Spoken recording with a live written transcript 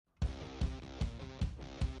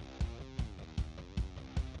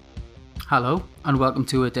Hello, and welcome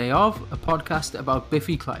to A Day Of, a podcast about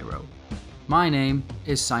Biffy Clyro. My name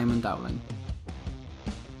is Simon Dowling.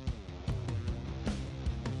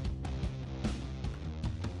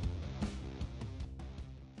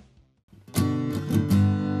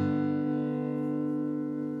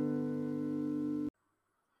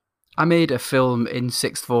 I made a film in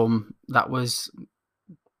sixth form that was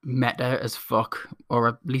meta as fuck, or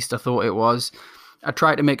at least I thought it was. I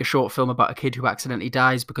tried to make a short film about a kid who accidentally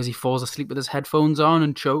dies because he falls asleep with his headphones on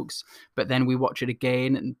and chokes, but then we watch it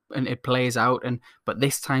again and it plays out, but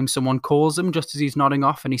this time someone calls him just as he's nodding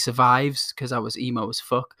off and he survives because I was emo as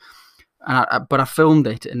fuck. But I filmed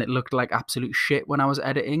it and it looked like absolute shit when I was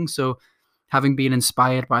editing, so having been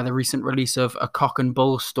inspired by the recent release of A Cock and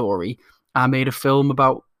Bull Story, I made a film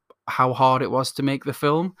about how hard it was to make the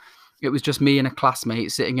film. It was just me and a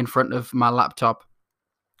classmate sitting in front of my laptop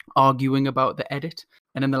arguing about the edit,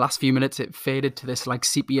 and in the last few minutes it faded to this like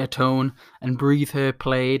sepia tone and Breatheher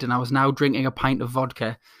played, and I was now drinking a pint of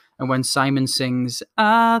vodka, and when Simon sings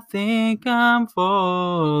 "I think I'm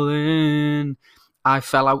falling," I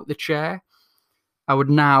fell out the chair. I would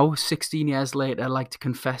now, 16 years later, like to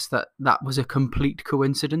confess that that was a complete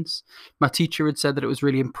coincidence. My teacher had said that it was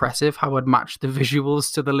really impressive how I'd matched the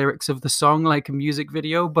visuals to the lyrics of the song like a music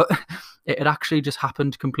video, but it had actually just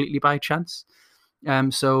happened completely by chance.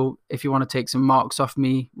 So if you want to take some marks off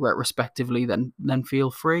me respectively, then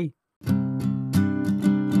feel free.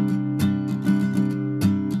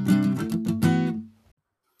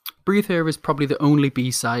 Breatheher is probably the only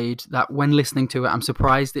B-side that when listening to it, I'm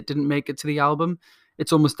surprised it didn't make it to the album.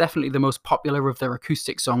 It's almost definitely the most popular of their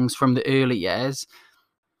acoustic songs from the early years.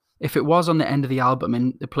 If it was on the end of the album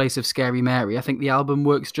in the place of Scary Mary, I think the album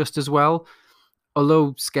works just as well.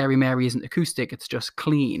 Although Scary Mary isn't acoustic, it's just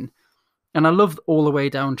clean. And I love All the Way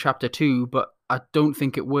Down Chapter 2, but I don't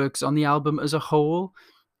think it works on the album as a whole.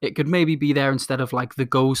 It could maybe be there instead of like the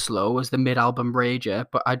Go Slow as the mid-album rager,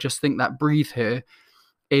 but I just think that Breatheher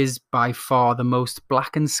is by far the most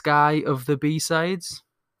black and sky of the B-sides.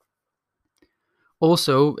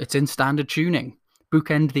 Also, it's in standard tuning.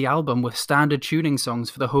 Bookend the album with standard tuning songs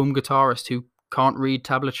for the home guitarist who can't read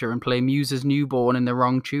tablature and play Muse's Newborn in the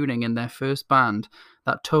wrong tuning in their first band.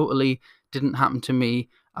 That totally didn't happen to me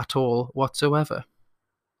at all whatsoever.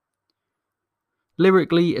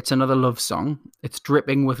 Lyrically, it's another love song. It's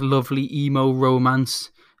dripping with lovely emo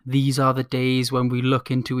romance. These are the days when we look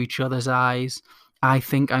into each other's eyes. I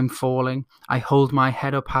think I'm falling. I hold my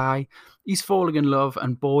head up high. He's falling in love,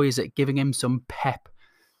 and boy, is it giving him some pep.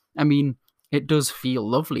 I mean, it does feel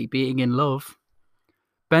lovely being in love.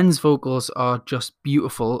 Ben's vocals are just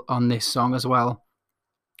beautiful on this song as well.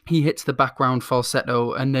 He hits the background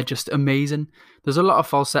falsetto and they're just amazing. There's a lot of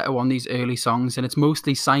falsetto on these early songs and it's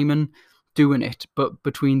mostly Simon doing it, but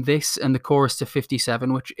between this and the chorus to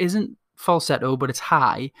 57, which isn't falsetto but it's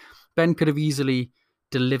high, Ben could have easily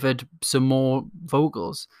delivered some more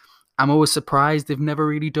vocals. I'm always surprised they've never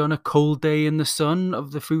really done A Cold Day in the Sun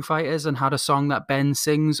of the Foo Fighters and had a song that Ben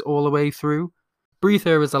sings all the way through.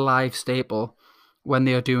 Breatheher is a live staple when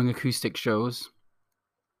they are doing acoustic shows.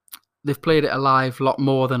 They've played it alive a lot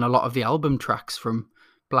more than a lot of the album tracks from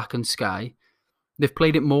Black and Sky. They've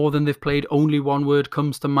played it more than they've played Only One Word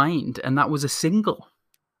Comes to Mind, and that was a single.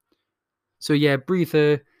 So yeah,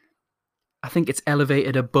 Breatheher, I think it's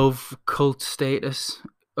elevated above cult status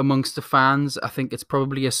amongst the fans. I think it's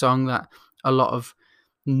probably a song that a lot of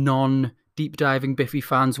non-deep diving Biffy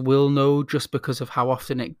fans will know just because of how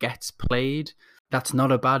often it gets played. That's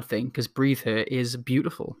not a bad thing, because Breatheher is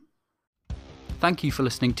beautiful. Thank you for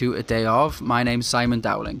listening to A Day Of. My name's Simon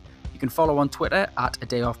Dowling. You can follow on Twitter at A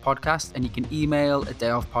Day Of Podcast, and you can email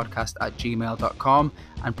adayofpodcast@gmail.com,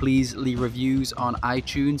 and please leave reviews on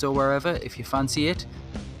iTunes or wherever if you fancy it.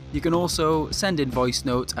 You can also send in voice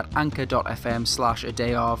notes at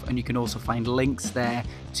anchor.fm/adayof, and you can also find links there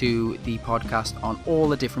to the podcast on all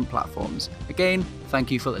the different platforms. Again, thank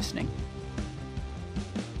you for listening.